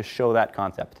 It's to show that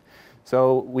concept.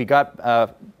 So we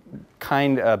got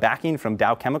kind backing from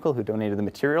Dow Chemical, who donated the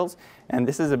materials, and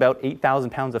this is about 8,000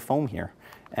 pounds of foam here.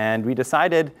 And we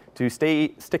decided to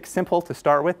stick simple to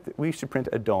start with. We should print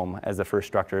a dome as the first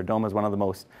structure. A dome is one of the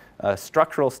most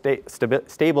structural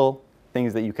stable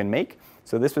things that you can make.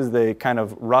 So this was the kind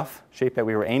of rough shape that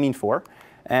we were aiming for.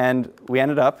 And we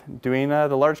ended up doing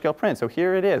the large-scale print. So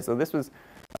here it is. So this was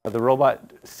the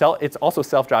robot. It's also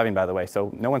self-driving, by the way.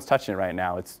 So no one's touching it right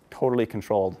now. It's totally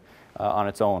controlled on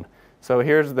its own. So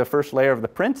here's the first layer of the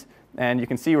print. And you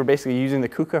can see we're basically using the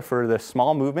KUKA for the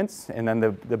small movements and then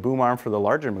the boom arm for the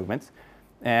larger movements.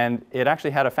 And it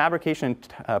actually had a fabrication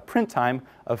print time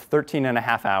of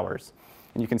 13.5 hours.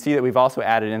 And you can see that we've also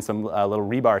added in some little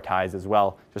rebar ties as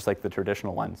well, just like the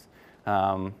traditional ones.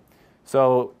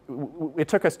 So it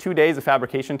took us 2 days of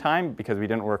fabrication time because we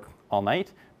didn't work all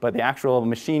night. But the actual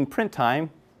machine print time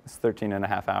is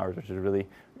 13.5 hours, which is really,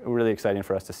 really exciting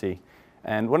for us to see.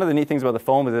 And one of the neat things about the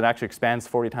foam is it actually expands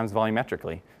 40 times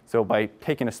volumetrically. So by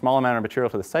taking a small amount of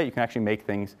material to the site, you can actually make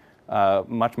things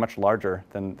much, much larger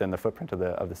than the footprint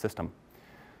of the system.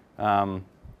 And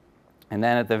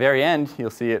then at the very end,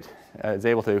 you'll see it is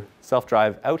able to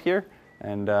self-drive out here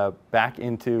and back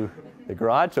into the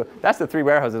garage. So that's the 3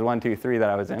 warehouses, 1, 2, 3 that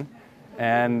I was in.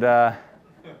 And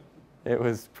it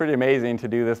was pretty amazing to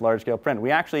do this large-scale print.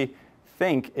 We actually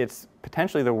think it's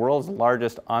potentially the world's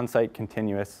largest on-site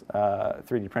continuous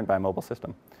 3D print by mobile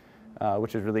system,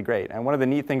 which is really great. And one of the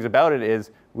neat things about it is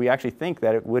we actually think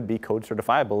that it would be code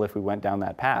certifiable if we went down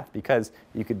that path, because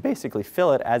you could basically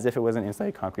fill it as if it was an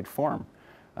insulated concrete form.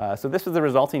 So this was the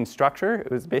resulting structure.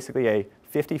 It was basically a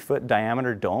 50-foot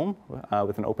diameter dome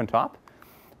with an open top.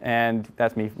 And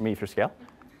that's me for scale.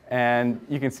 And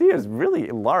you can see it was really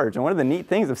large. And one of the neat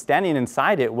things of standing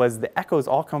inside it was the echoes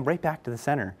all come right back to the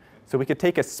center. So we could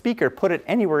take a speaker, put it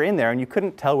anywhere in there, and you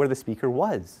couldn't tell where the speaker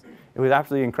was. It was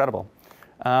absolutely incredible.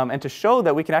 And to show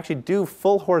that we could actually do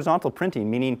full horizontal printing,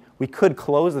 meaning we could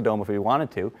close the dome if we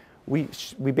wanted to, we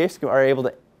basically are able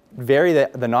to vary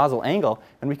the nozzle angle,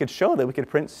 and we could show that we could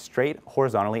print straight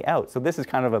horizontally out. So this is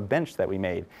kind of a bench that we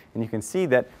made. And you can see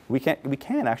that we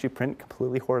can actually print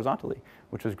completely horizontally,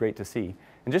 which was great to see.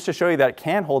 And just to show you that it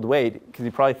can hold weight, because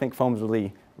you probably think foam's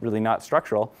really, really not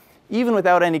structural, even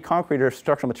without any concrete or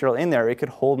structural material in there, it could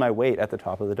hold my weight at the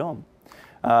top of the dome.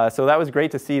 So that was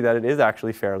great to see that it is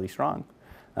actually fairly strong.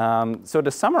 So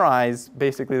to summarize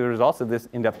basically the results of this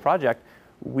in-depth project,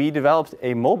 we developed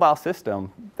a mobile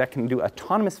system that can do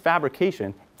autonomous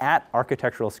fabrication at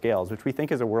architectural scales, which we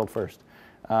think is a world first.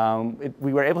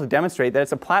 We were able to demonstrate that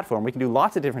it's a platform. We can do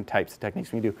lots of different types of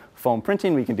techniques. We can do foam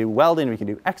printing, we can do welding, we can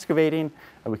do excavating,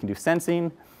 we can do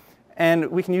sensing, and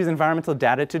we can use environmental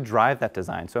data to drive that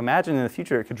design. So imagine in the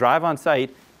future it could drive on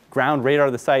site, ground radar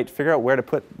the site, figure out where to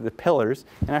put the pillars,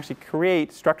 and actually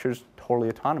create structures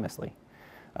totally autonomously.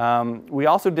 We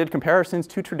also did comparisons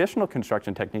to traditional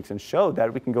construction techniques and showed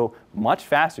that we can go much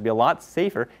faster, be a lot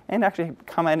safer, and actually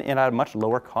come in at a much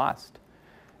lower cost.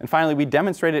 And finally, we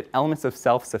demonstrated elements of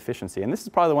self-sufficiency. And this is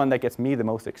probably the one that gets me the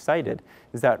most excited,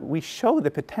 is that we show the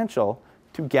potential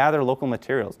to gather local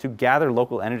materials, to gather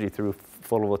local energy through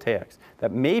photovoltaics.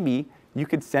 That maybe you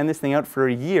could send this thing out for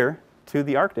a year to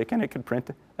the Arctic and it could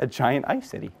print a giant ice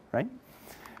city, right?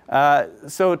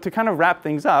 So to kind of wrap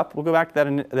things up, we'll go back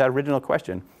to that original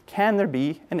question. Can there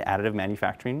be an additive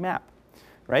manufacturing map,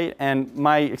 right? And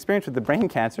my experience with the brain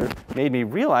cancer made me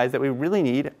realize that we really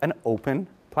need an open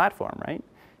platform, right?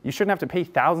 You shouldn't have to pay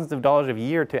thousands of dollars a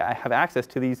year to have access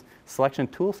to these selection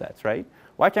tool sets, right?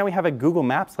 Why can't we have a Google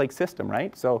Maps-like system,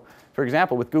 right? So for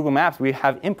example, with Google Maps, we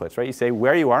have inputs, right? You say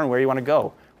where you are and where you want to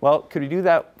go. Well, could we do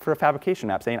that for a fabrication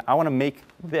map, saying, I want to make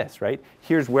this, right?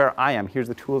 Here's where I am. Here's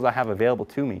the tools I have available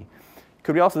to me.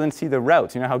 Could we also then see the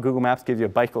routes? You know how Google Maps gives you a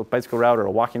bicycle route or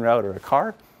a walking route or a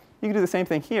car? You could do the same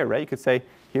thing here, right? You could say,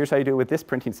 here's how you do it with this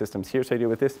printing systems. Here's how you do it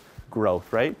with this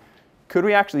growth, right? Could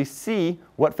we actually see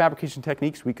what fabrication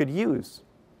techniques we could use,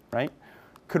 right?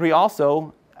 Could we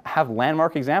also have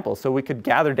landmark examples? So we could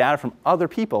gather data from other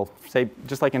people, say,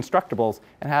 just like Instructables,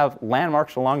 and have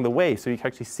landmarks along the way so you can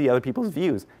actually see other people's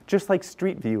views, just like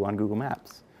Street View on Google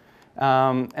Maps.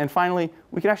 And finally,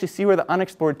 we could actually see where the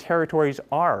unexplored territories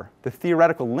are, the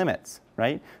theoretical limits,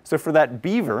 right? So for that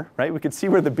beaver, right, we could see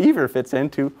where the beaver fits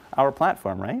into our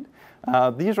platform, right?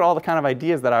 These are all the kind of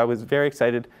ideas that I was very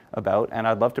excited about, and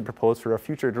I'd love to propose for a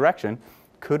future direction.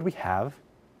 Could we have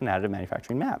an additive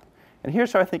manufacturing map? And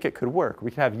here's how I think it could work. We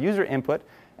could have user input,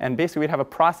 and basically we'd have a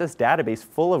process database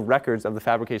full of records of the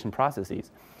fabrication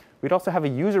processes. We'd also have a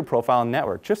user profile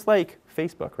network, just like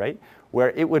Facebook, right?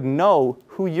 Where it would know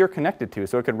who you're connected to.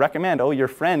 So it could recommend, oh, your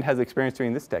friend has experience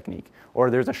doing this technique, or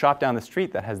there's a shop down the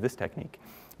street that has this technique.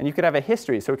 And you could have a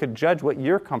history, so it could judge what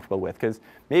you're comfortable with, because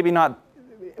maybe not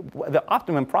the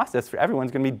optimum process for everyone's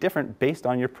going to be different based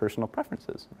on your personal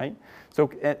preferences, right?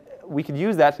 So we could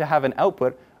use that to have an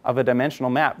output of a dimensional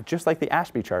map, just like the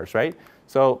Ashby charts, right?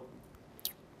 So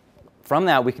from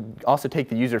that, we could also take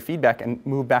the user feedback and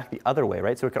move back the other way,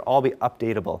 right? So it could all be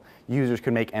updatable. Users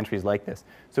could make entries like this.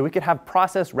 So we could have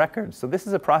process records. So this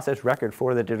is a process record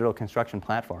for the digital construction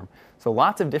platform. So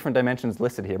lots of different dimensions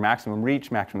listed here: maximum reach,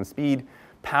 maximum speed,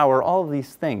 power, all of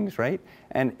these things, right?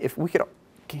 And if we could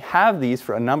have these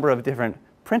for a number of different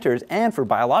printers and for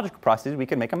biological processes, we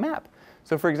could make a map.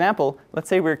 So for example, let's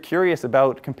say we're curious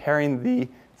about comparing the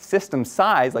system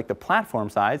size, like the platform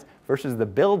size, versus the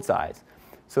build size.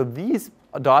 So these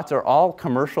dots are all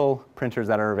commercial printers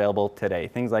that are available today,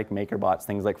 things like MakerBots,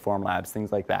 things like Formlabs,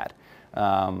 things like that.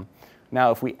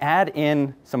 Now, if we add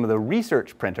in some of the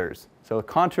research printers, so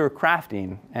Contour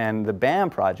Crafting and the BAM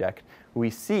project, we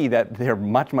see that they're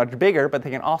much, much bigger, but they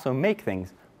can also make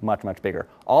things much, much bigger.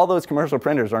 All those commercial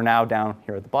printers are now down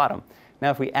here at the bottom.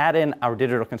 Now, if we add in our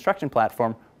digital construction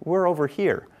platform, we're over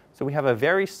here. So we have a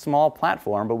very small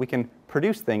platform, but we can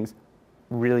produce things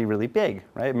really, really big,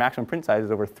 right? Maximum print size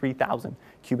is over 3,000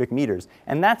 cubic meters.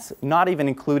 And that's not even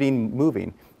including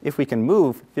moving. If we can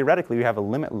move, theoretically, we have a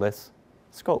limitless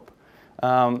scope.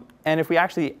 And if we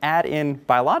actually add in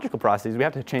biological processes, we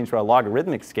have to change to a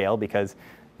logarithmic scale because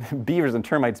beavers and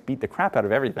termites beat the crap out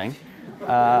of everything.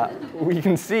 We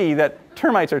can see that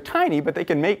termites are tiny, but they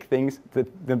can make things.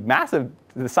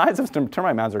 The size of some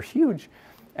termite mounds are huge.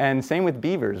 And same with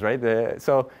beavers, right?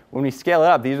 So when we scale it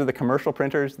up, these are the commercial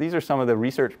printers. These are some of the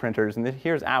research printers. And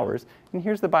here's ours. And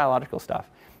here's the biological stuff.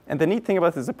 And the neat thing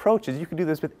about this approach is you could do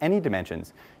this with any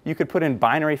dimensions. You could put in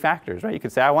binary factors, right? You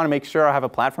could say, I want to make sure I have a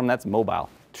platform that's mobile,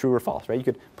 true or false, right? You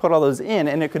could put all those in,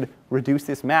 and it could reduce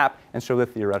this map and show the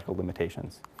theoretical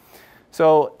limitations.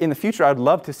 So in the future, I'd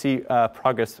love to see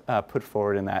progress put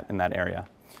forward in that area.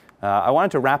 I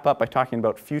wanted to wrap up by talking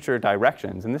about future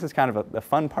directions. And this is kind of the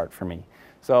fun part for me.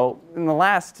 So in the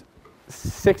last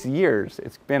 6 years,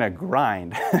 it's been a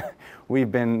grind. We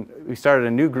started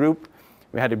a new group.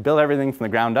 We had to build everything from the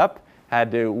ground up, had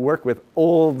to work with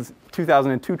old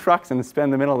 2002 trucks and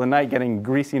spend the middle of the night getting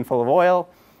greasy and full of oil.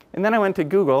 And then I went to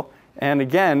Google, and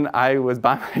again, I was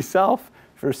by myself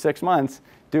for 6 months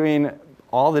doing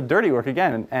all the dirty work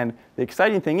again. And the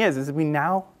exciting thing is we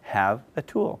now have a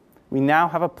tool. We now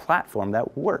have a platform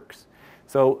that works.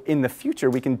 So in the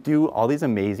future, we can do all these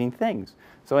amazing things.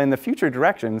 So in the future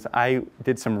directions, I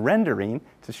did some rendering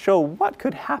to show what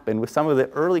could happen with some of the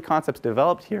early concepts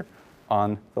developed here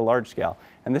on the large scale.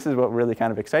 And this is what really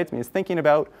kind of excites me, is thinking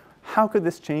about how could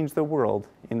this change the world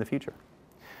in the future.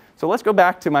 So let's go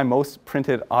back to my most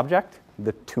printed object,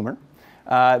 the tumor.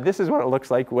 This is what it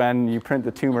looks like when you print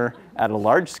the tumor at a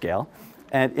large scale.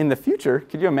 And in the future,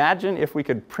 could you imagine if we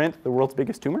could print the world's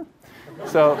biggest tumor?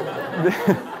 So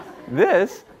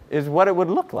this is what it would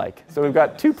look like. So we've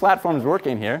got two platforms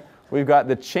working here. We've got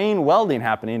the chain welding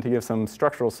happening to give some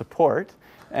structural support.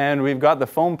 And we've got the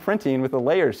foam printing with the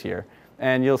layers here.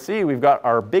 And you'll see we've got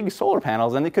our big solar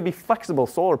panels, and they could be flexible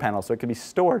solar panels, so it could be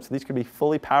stored. So these could be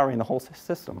fully powering the whole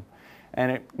system.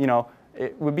 And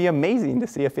it would be amazing to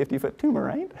see a 50-foot tumor,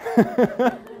 right?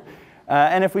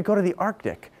 And if we go to the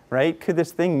Arctic, right, could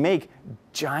this thing make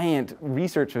giant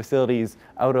research facilities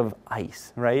out of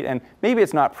ice, right? And maybe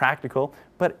it's not practical,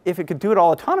 but if it could do it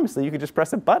all autonomously, you could just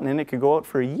press a button and it could go out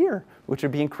for a year, which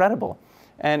would be incredible.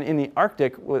 And in the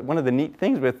Arctic, one of the neat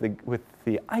things with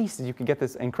the ice is you could get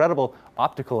this incredible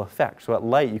optical effect. So at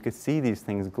light, you could see these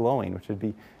things glowing, which would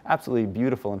be absolutely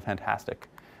beautiful and fantastic.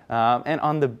 And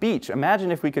on the beach,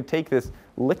 imagine if we could take this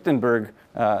Lichtenberg,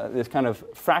 this kind of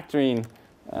fracturing,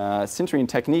 sintering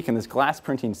technique and this glass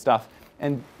printing stuff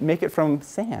and make it from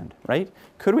sand, right?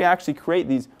 Could we actually create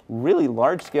these really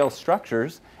large-scale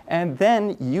structures and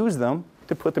then use them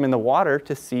to put them in the water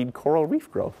to seed coral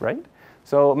reef growth, right?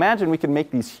 So imagine we could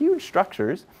make these huge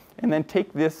structures and then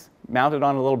take this, mount it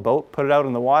on a little boat, put it out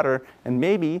in the water, and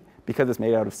maybe, because it's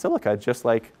made out of silica, just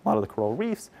like a lot of the coral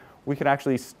reefs, we could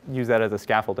actually use that as a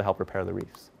scaffold to help repair the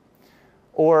reefs.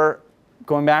 Or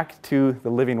going back to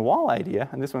the living wall idea,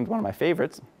 and this one's one of my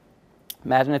favorites,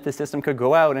 imagine if the system could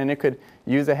go out and it could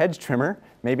use a hedge trimmer,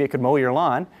 maybe it could mow your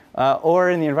lawn,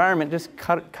 or in the environment just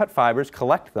cut fibers,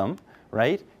 collect them,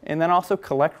 right? And then also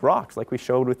collect rocks like we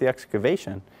showed with the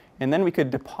excavation. And then we could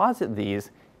deposit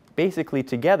these basically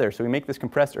together. So we make this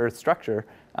compressed earth structure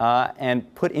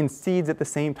and put in seeds at the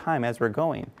same time as we're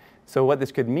going. So what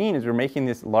this could mean is we're making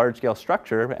this large-scale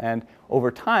structure, and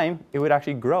over time, it would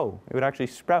actually grow. It would actually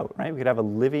sprout, right? We could have a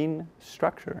living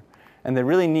structure. And the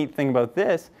really neat thing about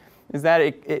this is that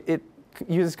it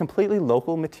uses completely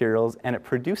local materials, and it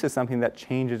produces something that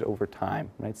changes over time,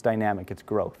 right? It's dynamic, it's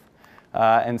growth.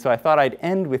 And so I thought I'd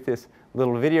end with this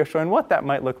little video showing what that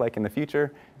might look like in the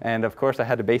future. And of course, I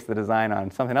had to base the design on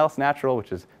something else natural,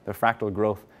 which is the fractal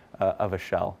growth of a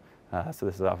shell. So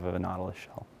this is off of a nautilus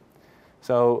shell.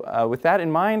 So with that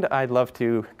in mind, I'd love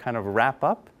to kind of wrap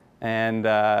up and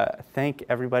thank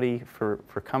everybody for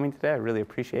coming today. I really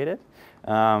appreciate it.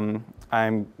 I'm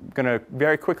going to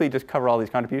very quickly just cover all these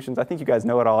contributions. I think you guys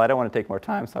know it all. I don't want to take more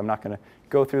time, so I'm not going to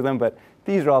go through them. But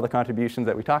these are all the contributions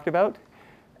that we talked about,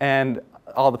 and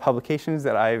all the publications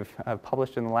that I've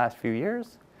published in the last few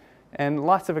years, and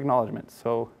lots of acknowledgments.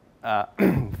 So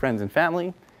friends and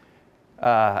family,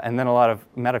 and then a lot of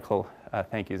medical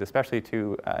thank yous, especially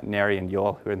to Neri and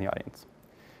Yoel, who are in the audience,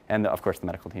 and of course the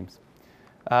medical teams.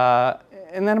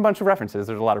 And then a bunch of references.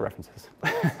 There's a lot of references.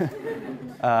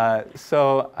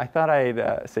 So I thought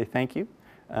I'd say thank you,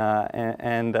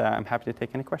 and I'm happy to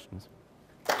take any questions.